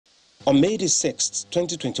On May 6,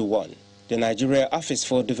 2021, the Nigeria Office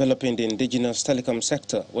for Developing the Indigenous Telecom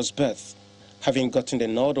Sector was birthed, having gotten the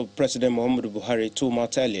nod of President Muhammadu Buhari 2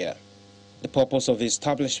 months earlier. The purpose of the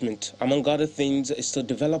establishment, among other things, is to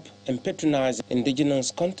develop and patronize indigenous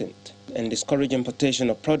content and discourage importation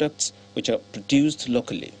of products which are produced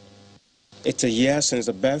locally. It's a year since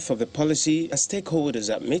the birth of the policy, and stakeholders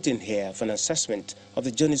are meeting here for an assessment of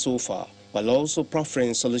the journey so far, while also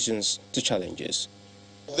proffering solutions to challenges.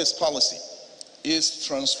 This policy is to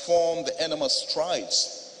transform the enormous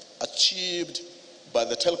strides achieved by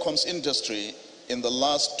the telecoms industry in the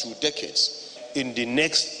last 2 decades. In the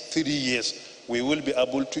next 3 years, we will be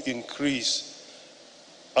able to increase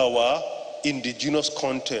our indigenous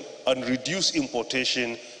content and reduce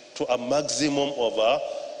importation to a maximum of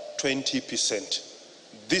 20%.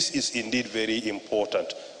 This is indeed very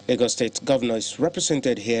important. Lagos State Governor is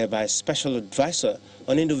represented here by a special advisor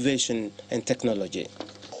on innovation and technology.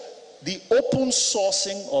 The open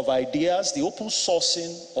sourcing of ideas, the open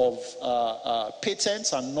sourcing of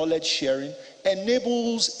patents and knowledge sharing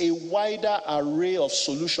enables a wider array of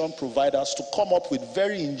solution providers to come up with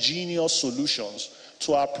very ingenious solutions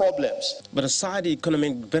to our problems. But aside the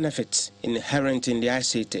economic benefits inherent in the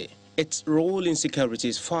ICT, its role in security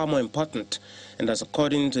is far more important, and as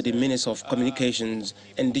according to the Minister of Communications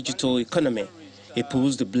and Digital Economy, he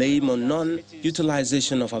puts the blame on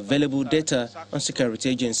non-utilization of available data on security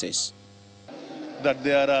agencies. That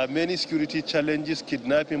there are many security challenges,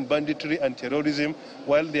 kidnapping, banditry, and terrorism,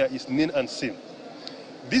 while there is none and sin.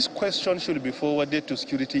 This question should be forwarded to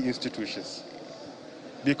security institutions,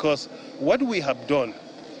 because what we have done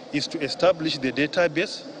is to establish the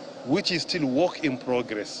database, which is still work in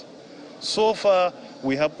progress. So far,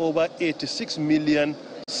 we have over 86 million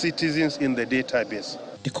citizens in the database.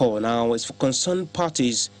 The call now is for concerned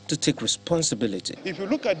parties to take responsibility. If you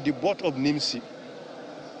look at the board of NIMSI,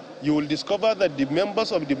 you will discover that the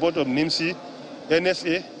members of the board of NIMSI,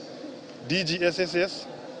 NSA, DGSSS,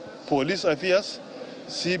 Police Affairs,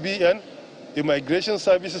 CBN, Immigration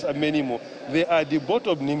Services, and many more, they are the board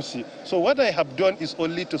of NIMSI. So what I have done is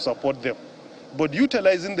only to support them. But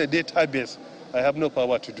utilizing the database, I have no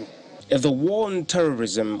power to do. If the war on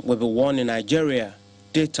terrorism will be won in Nigeria,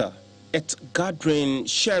 data, its gathering,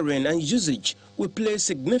 sharing, and usage will play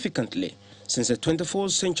significantly, since the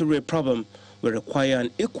 21st century problem will require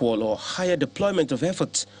an equal or higher deployment of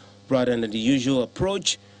efforts rather than the usual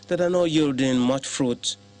approach that are not yielding much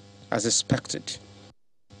fruit as expected.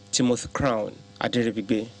 Timothy Crown,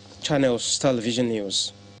 Adiribigbe, Channels Television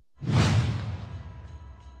News.